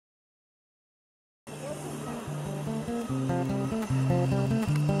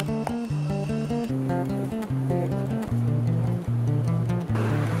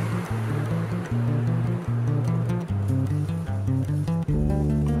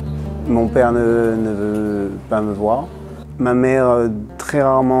Mon père ne veut pas me voir. Ma mère, très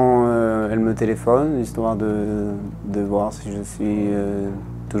rarement, elle me téléphone, histoire de voir si je suis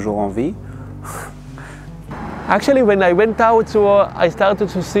toujours en vie. Actually, when I went out, I started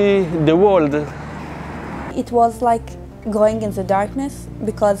to see the world. It was like going in the darkness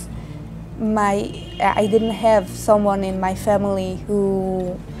because I didn't have someone in my family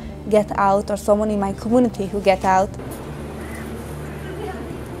who get out or someone in my community who get out.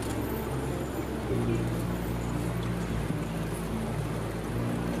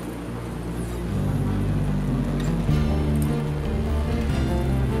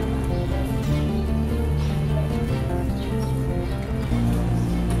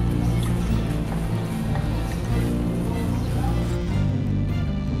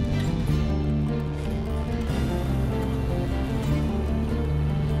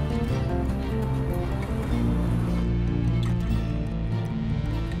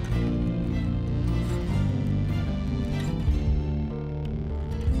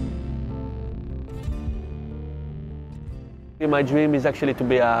 My dream is actually to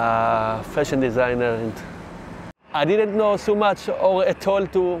be a fashion designer. And I didn't know so much or at all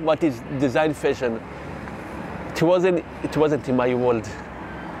to what is design fashion. It wasn't in my world.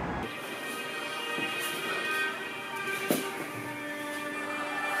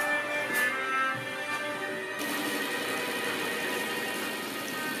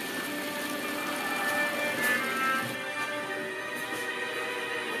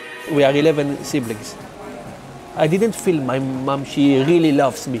 We are 11 siblings. I didn't feel my mom, she really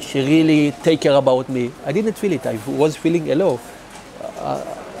loves me, she really takes care about me. I didn't feel it, I was feeling alone.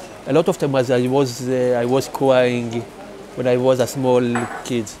 A lot of times I was crying when I was a small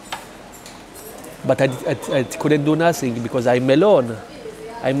kid. But I couldn't do nothing because I'm alone.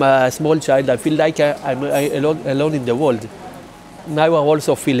 I'm a small child, I feel like I'm alone in the world. Now I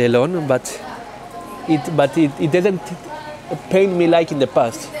also feel alone, but it doesn't pain me like in the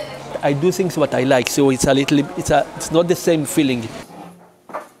past. I do things what I like, so it's not the same feeling.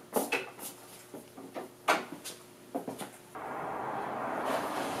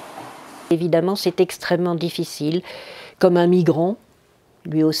 Évidemment, c'est extrêmement difficile. Comme un migrant,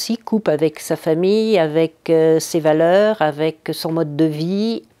 lui aussi coupe avec sa famille, avec ses valeurs, avec son mode de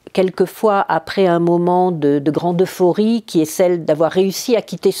vie. Quelquefois, après un moment de grande euphorie, qui est celle d'avoir réussi à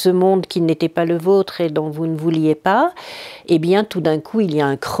quitter ce monde qui n'était pas le vôtre et dont vous ne vouliez pas, eh bien, tout d'un coup, il y a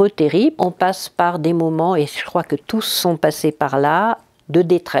un creux terrible. On passe par des moments, et je crois que tous sont passés par là, de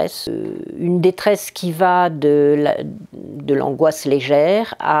détresse. Une détresse qui va de l'angoisse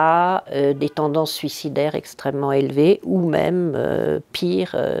légère à des tendances suicidaires extrêmement élevées, ou même,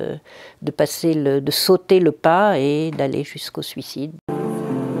 pire, de sauter le pas et d'aller jusqu'au suicide.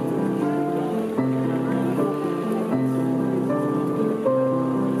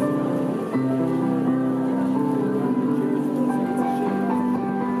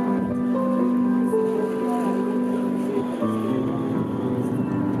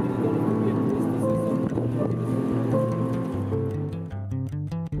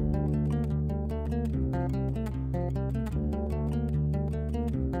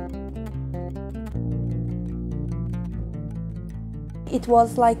 It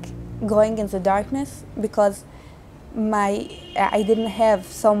was like going in the darkness because I didn't have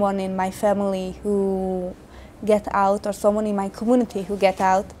someone in my family who get out or someone in my community who get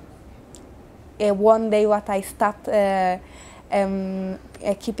out. One day what I stopped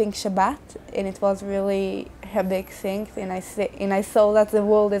keeping Shabbat, and it was really a big thing, and I saw that the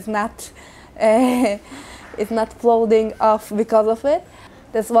world is not floating off because of it.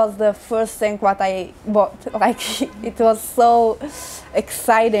 This was the first thing what I bought. Like, it was so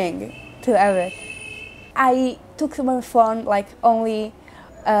exciting to have it. I took my phone like only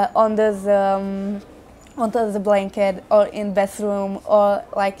under the blanket or in bathroom or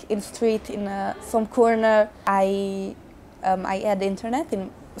like in street in some corner. I had internet,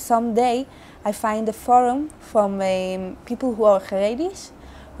 and someday I find a forum from people who are Haredish,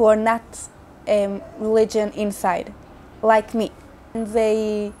 who are not religion inside, like me. And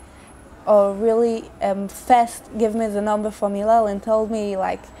they really fast give me the number from Hillel and told me,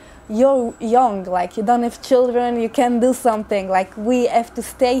 like, you're young, like you don't have children, you can do something, like we have to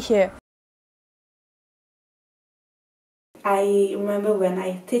stay here. I remember when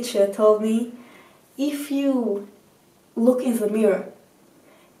my teacher told me, if you look in the mirror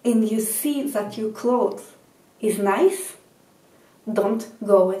and you see that your clothes is nice, don't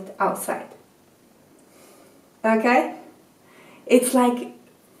go it outside. Okay? it's like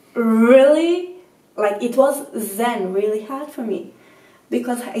really, like it was then really hard for me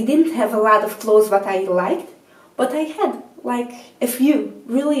because I didn't have a lot of clothes that I liked, but I had like a few,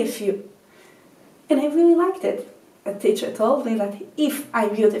 really a few. And I really liked it. A teacher told me that if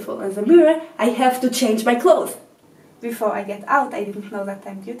I'm beautiful in the mirror, I have to change my clothes. Before I get out, I didn't know that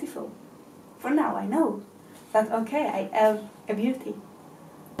I'm beautiful. For now, I know that, okay, I have a beauty.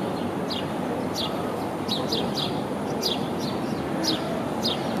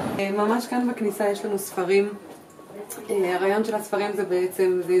 ממש כאן בכניסה יש לנו ספרים. הרעיון של הספרים זה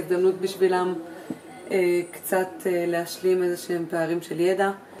בעצם, זה הזדמנות בשבילם קצת להשלים איזה שהם פערים של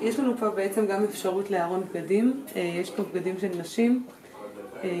ידע. יש לנו פה בעצם גם אפשרות לארון בגדים. יש פה בגדים של נשים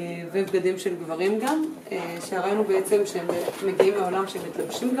ובגדים של גברים גם, שהרעיון הוא בעצם שהם מגיעים מעולם שהם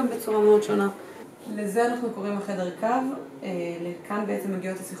מתלבשים גם בצורה מאוד שונה. לזה אנחנו קוראים החדר קו. לכאן בעצם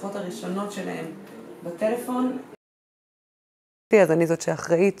מגיעות השיחות הראשונות שלהם בטלפון. אז אני זאת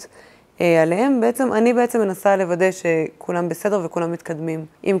שאחראית עליהם. אני בעצם מנסה לוודא שכולם בסדר וכולם מתקדמים.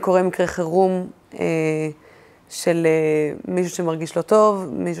 אם קורה מקרה חירום של מישהו שמרגיש לא טוב,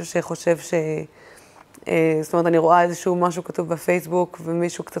 מישהו שחושב זאת אומרת, אני רואה איזשהו משהו כתוב בפייסבוק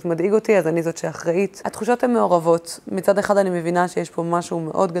ומישהו קצת מדאיג אותי, אז אני זאת שאחראית. התחושות הן מעורבות. מצד אחד אני מבינה שיש פה משהו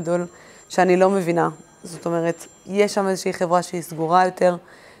מאוד גדול שאני לא מבינה. זאת אומרת, יש שם איזושהי חברה שהיא סגורה יותר,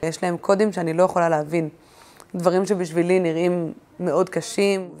 יש להם קודים שאני לא יכולה להבין. דברים שבשבילי נראים מאוד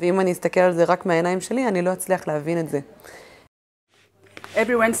קשים, ואם אני אסתכל על זה רק מהעיניים שלי, אני לא אצליח להבין את זה.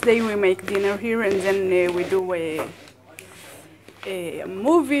 Every Wednesday we make dinner here and then we do a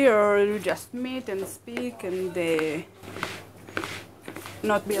movie or we just meet and speak and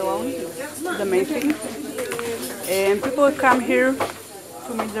not be alone, the main thing. And people come here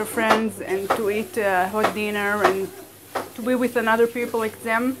to meet their friends and to eat hot dinner and to be with another people like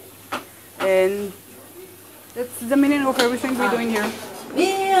them. And that's the meaning of everything we're doing here.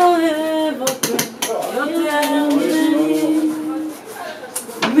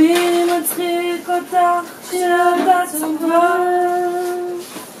 מי מצחיק אותך כשאת עצובה?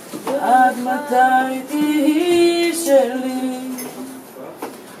 עד מתי תהיי שלי?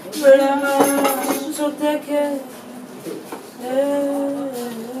 ולמה שותקת?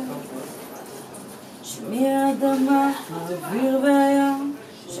 שמי האדמה, האוויר והים,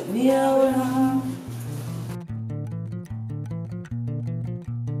 שמי העולם.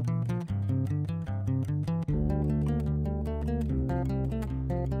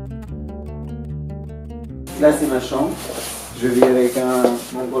 Là, c'est ma chambre. Je vis avec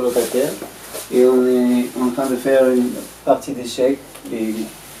mon colocataire et on est en train de faire une partie d'échecs et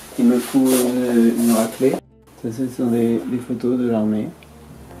il me fout une raclée. Ça, ce sont des photos de l'armée.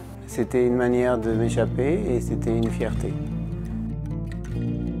 C'était une manière de m'échapper et c'était une fierté.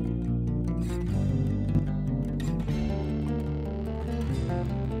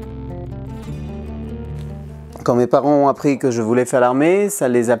 Quand mes parents ont appris que je voulais faire l'armée, ça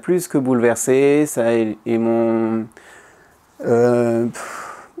les a plus que bouleversés. Ils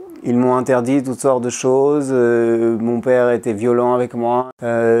m'ont interdit toutes sortes de choses. Mon père était violent avec moi.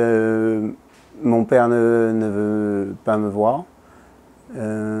 Mon père ne veut pas me voir.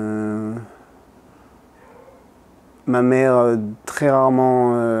 Ma mère, très rarement,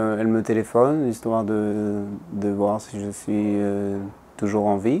 elle me téléphone, histoire de voir si je suis toujours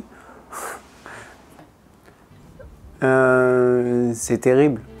en vie. C'est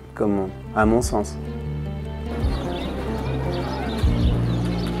terrible, à mon sens.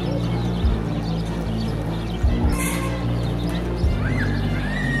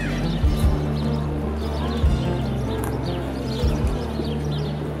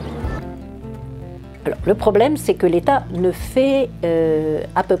 Alors, le problème, c'est que l'État ne fait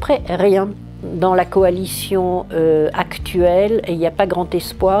à peu près rien. Dans la coalition actuelle, il n'y a pas grand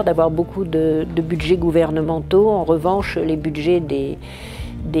espoir d'avoir beaucoup de budgets gouvernementaux. En revanche, les budgets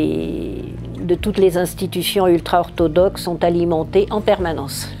de toutes les institutions ultra-orthodoxes sont alimentés en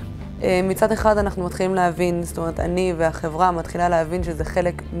permanence. מצד אחד אנחנו מתחילים להבין, זאת אומרת, אני והחברה מתחילה להבין שזה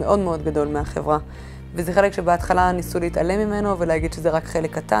חלק מאוד מאוד גדול מהחברה. וזה חלק שבהתחלה ניסו להתעלם ממנו ולהגיד שזה רק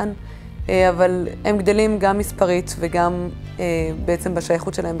חלק קטן. אבל הם גדלים גם מספרית וגם בעצם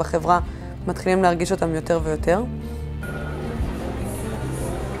בשייכות שלהם בחברה. מתחילים להרגיש אותם יותר ויותר.